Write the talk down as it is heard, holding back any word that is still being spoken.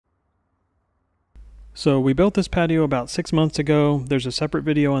So we built this patio about 6 months ago. There's a separate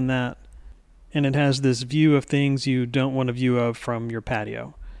video on that, and it has this view of things you don't want a view of from your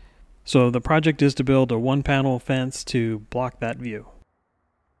patio. So the project is to build a 1-panel fence to block that view.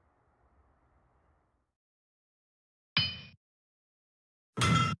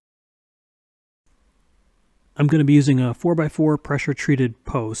 I'm going to be using a 4x4 pressure treated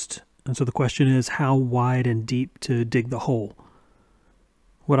post, and so the question is how wide and deep to dig the hole.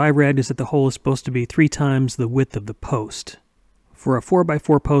 What I read is that the hole is supposed to be 3 times the width of the post. For a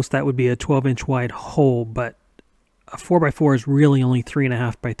 4x4 post, that would be a 12-inch wide hole, but a 4x4 is really only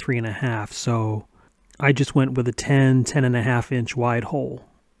 3.5 by 3.5, so I just went with a 10.5 inch wide hole.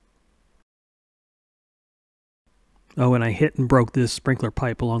 Oh, and I hit and broke this sprinkler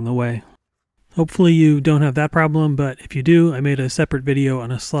pipe along the way. Hopefully you don't have that problem, but if you do, I made a separate video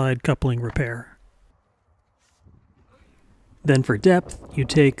on a slide coupling repair. Then for depth, you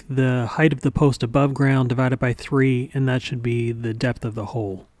take the height of the post above ground divided by 3, and that should be the depth of the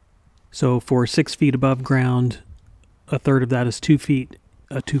hole. So for 6 feet above ground, a third of that is 2 feet,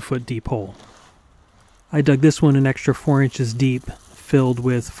 a 2-foot deep hole. I dug this one an extra 4 inches deep, filled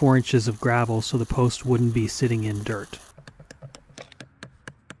with 4 inches of gravel so the post wouldn't be sitting in dirt.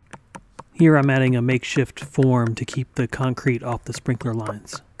 Here I'm adding a makeshift form to keep the concrete off the sprinkler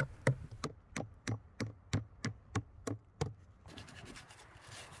lines.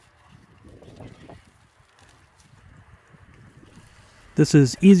 This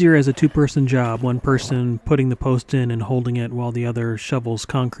is easier as a 2-person job, one person putting the post in and holding it while the other shovels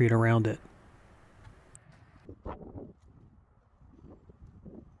concrete around it.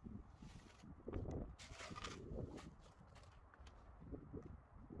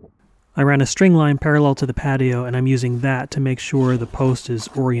 I ran a string line parallel to the patio, and I'm using that to make sure the post is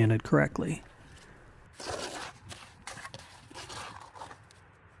oriented correctly.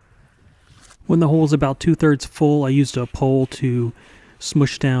 When the hole is about 2/3 full, I used a pole to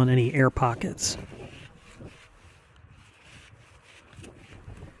smush down any air pockets.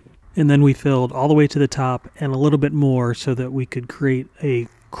 And then we filled all the way to the top and a little bit more so that we could create a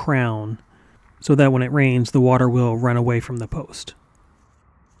crown so that when it rains, the water will run away from the post.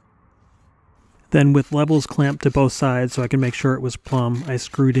 Then with levels clamped to both sides so I can make sure it was plumb, I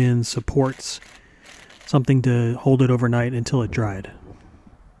screwed in supports, something to hold it overnight until it dried.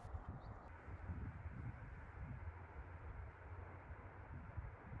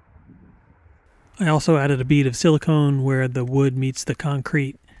 I also added a bead of silicone where the wood meets the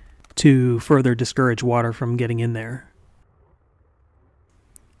concrete to further discourage water from getting in there.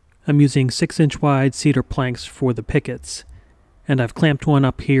 I'm using 6-inch wide cedar planks for the pickets, and I've clamped one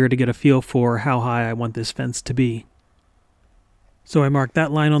up here to get a feel for how high I want this fence to be. So I marked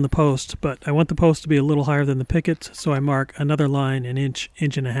that line on the post, but I want the post to be a little higher than the picket, so I mark another line an inch,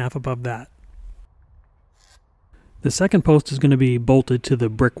 1.5 inches above that. The second post is going to be bolted to the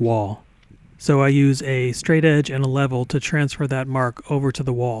brick wall. So I use a straight edge and a level to transfer that mark over to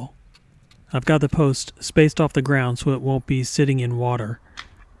the wall. I've got the post spaced off the ground so it won't be sitting in water.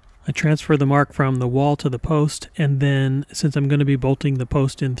 I transfer the mark from the wall to the post, and then, since I'm going to be bolting the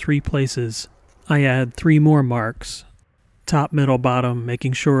post in 3 places, I add 3 more marks, top, middle, bottom,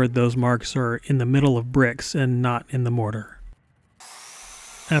 making sure those marks are in the middle of bricks and not in the mortar.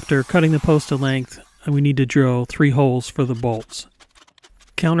 After cutting the post to length, we need to drill 3 holes for the bolts.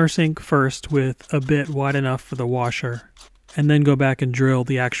 Countersink first with a bit wide enough for the washer, and then go back and drill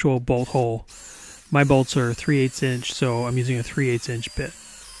the actual bolt hole. My bolts are 3/8 inch, so I'm using a 3/8 inch bit.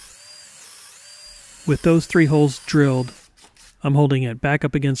 With those 3 holes drilled, I'm holding it back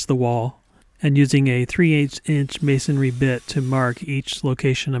up against the wall and using a 3/8 inch masonry bit to mark each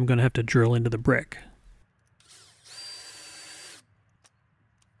location I'm going to have to drill into the brick.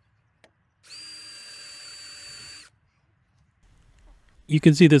 You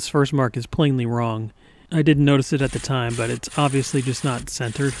can see this first mark is plainly wrong. I didn't notice it at the time, but it's obviously just not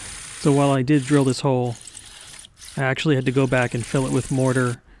centered. So while I did drill this hole, I actually had to go back and fill it with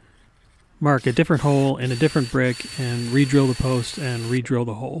mortar, mark a different hole in a different brick, and re-drill the post and re-drill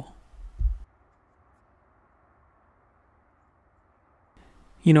the hole.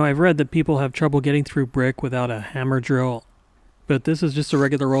 You know, I've read that people have trouble getting through brick without a hammer drill, but this is just a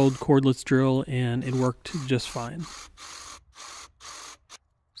regular old cordless drill and it worked just fine.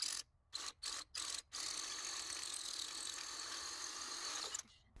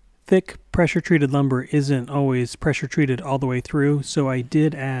 Thick pressure-treated lumber isn't always pressure-treated all the way through, so I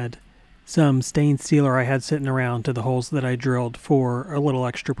did add some stain sealer I had sitting around to the holes that I drilled for a little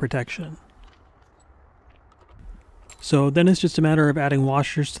extra protection. So then it's just a matter of adding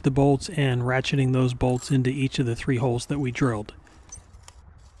washers to the bolts and ratcheting those bolts into each of the 3 holes that we drilled.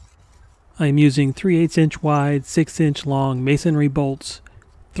 I'm using 3/8 inch wide, 6-inch long masonry bolts,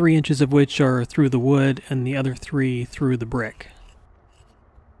 3 inches of which are through the wood and the other 3 through the brick.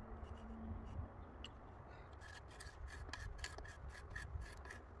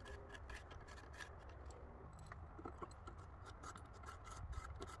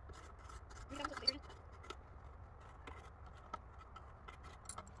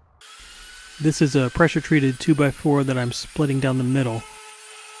 This is a pressure-treated 2x4 that I'm splitting down the middle.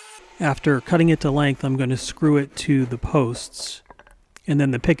 After cutting it to length, I'm going to screw it to the posts, and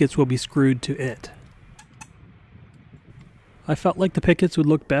then the pickets will be screwed to it. I felt like the pickets would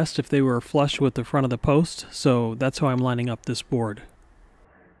look best if they were flush with the front of the post, so that's how I'm lining up this board.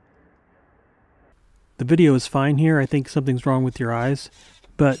 The video is fine here. I think something's wrong with your eyes,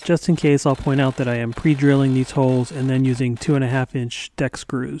 but just in case, I'll point out that I am pre-drilling these holes and then using 2.5 inch deck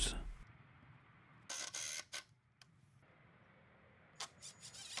screws.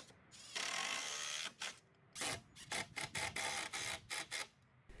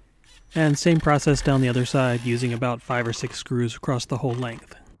 And same process down the other side, using about 5 or 6 screws across the whole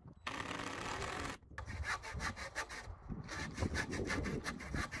length.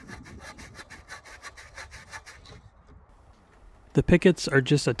 The pickets are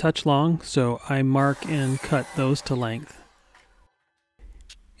just a touch long, so I mark and cut those to length.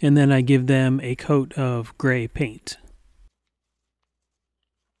 And then I give them a coat of gray paint.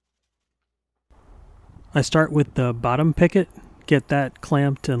 I start with the bottom picket, get that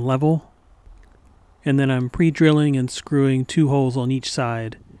clamped and level, and then I'm pre-drilling and screwing 2 holes on each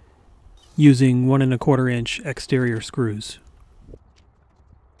side using 1¼ inch exterior screws.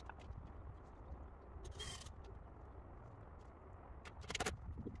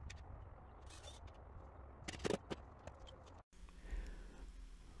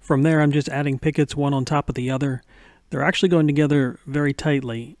 From there, I'm just adding pickets one on top of the other. They're actually going together very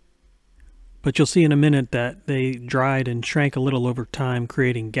tightly, but you'll see in a minute that they dried and shrank a little over time,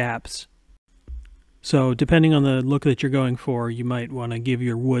 creating gaps. So depending on the look that you're going for, you might want to give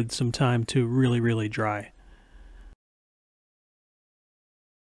your wood some time to really dry.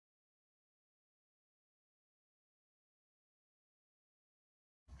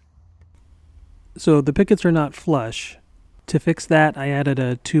 So the pickets are not flush. To fix that, I added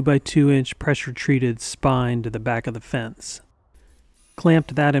a 2x2 inch pressure treated spine to the back of the fence.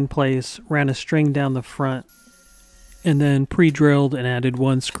 Clamped that in place, ran a string down the front, and then pre-drilled and added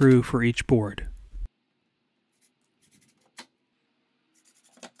 1 screw for each board.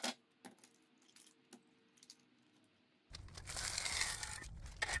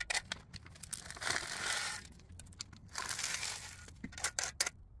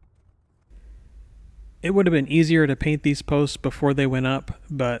 It would have been easier to paint these posts before they went up,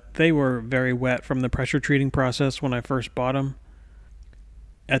 but they were very wet from the pressure treating process when I first bought them.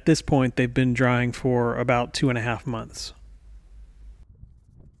 At this point, they've been drying for about 2.5 months.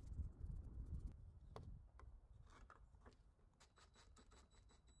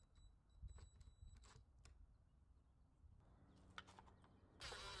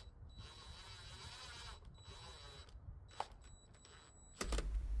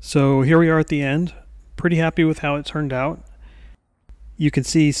 So here we are at the end. Pretty happy with how it turned out. You can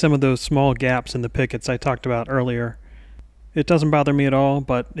see some of those small gaps in the pickets I talked about earlier. It doesn't bother me at all,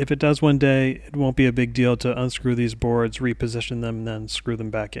 but if it does one day, it won't be a big deal to unscrew these boards, reposition them, and then screw them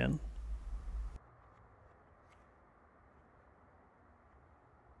back in.